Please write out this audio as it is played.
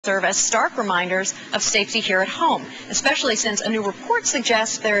serve as stark reminders of safety here at home, especially since a new report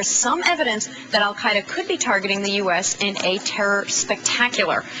suggests there is some evidence that al-Qaeda could be targeting the U.S. in a terror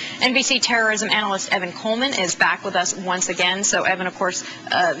spectacular. NBC terrorism analyst Evan Kohlman is back with us once again. So, Evan, of course,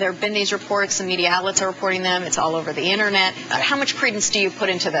 there have been these reports. The media outlets are reporting them. It's all over the Internet. How much credence do you put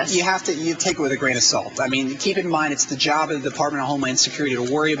into this? You take it with a grain of salt. I mean, keep in mind it's the job of the Department of Homeland Security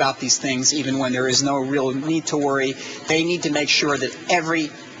to worry about these things even when there is no real need to worry. They need to make sure that every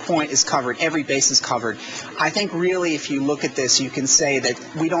point is covered, every base is covered. I think really if you look at this, you can say that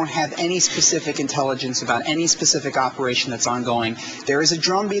we don't have any specific intelligence about any specific operation that's ongoing. There is a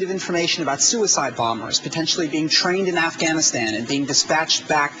drumbeat of information about suicide bombers potentially being trained in Afghanistan and being dispatched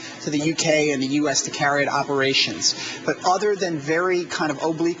back to the UK and the US to carry out operations. But other than very kind of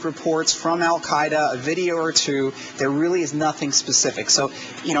oblique reports from al-Qaeda, a video or two, there really is nothing specific. So,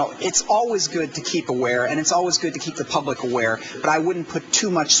 you know, it's always good to keep aware, and it's always good to keep the public aware, but I wouldn't put too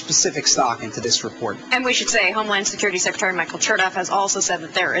much specific stock into this report. And we should say Homeland Security Secretary Michael Chertoff has also said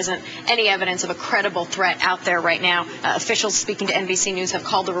that there isn't any evidence of a credible threat out there right now. Officials speaking to NBC News have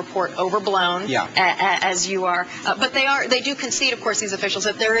called the report overblown, as you are. But they do concede, of course, these officials,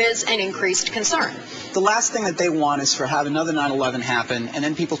 that there is an increased concern. The last thing that they want is for have another 9/11 happen, and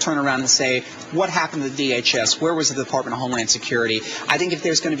then people turn around and say, what happened to the DHS? Where was the Department of Homeland Security? I think if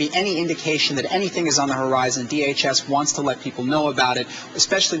there's going to be any indication that anything is on the horizon, DHS wants to let people know about it,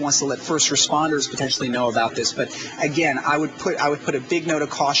 especially wants to let first responders potentially know about this. But again, I would put a big note of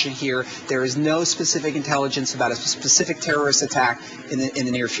caution here. There is no specific intelligence about a specific terrorist attack in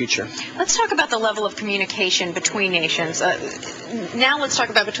the near future. Let's talk about the level of communication between nations. Now let's talk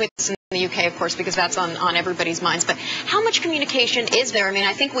about between us and the UK, of course, because that's on everybody's minds. But how much communication is there? I mean,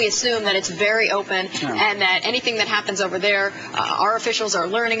 I think we assume that it's very open and that anything that happens over there, our officials are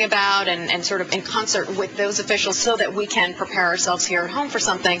learning about and sort of in concert with those officials so that we can prepare ourselves here at home for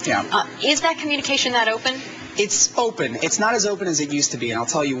something. Is that communication that open? It's open. It's not as open as it used to be, and I'll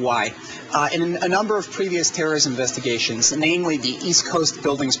tell you why. In a number of previous terrorism investigations, namely the East Coast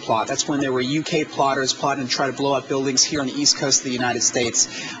buildings plot, that's when there were UK plotters plotting to try to blow up buildings here on the East Coast of the United States,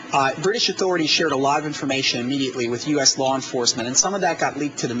 British authorities shared a lot of information immediately with U.S. law enforcement, and some of that got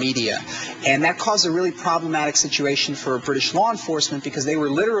leaked to the media. And that caused a really problematic situation for British law enforcement because they were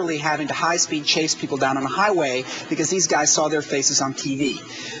literally having to high-speed chase people down on a highway because these guys saw their faces on TV.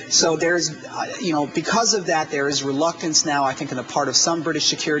 So there's, because of that, there is reluctance now, I think, on the part of some British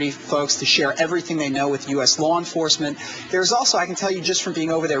security folks to share everything they know with U.S. law enforcement. There's also, I can tell you just from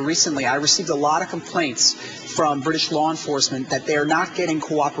being over there recently, I received a lot of complaints from British law enforcement that they're not getting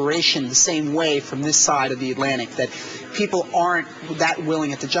cooperation the same way from this side of the Atlantic, that people aren't that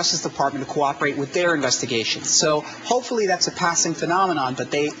willing at the Justice Department to cooperate with their investigations. So hopefully that's a passing phenomenon,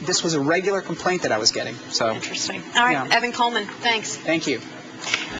 but this was a regular complaint that I was getting. So interesting. All right, Evan Kohlman, thanks. Thank you.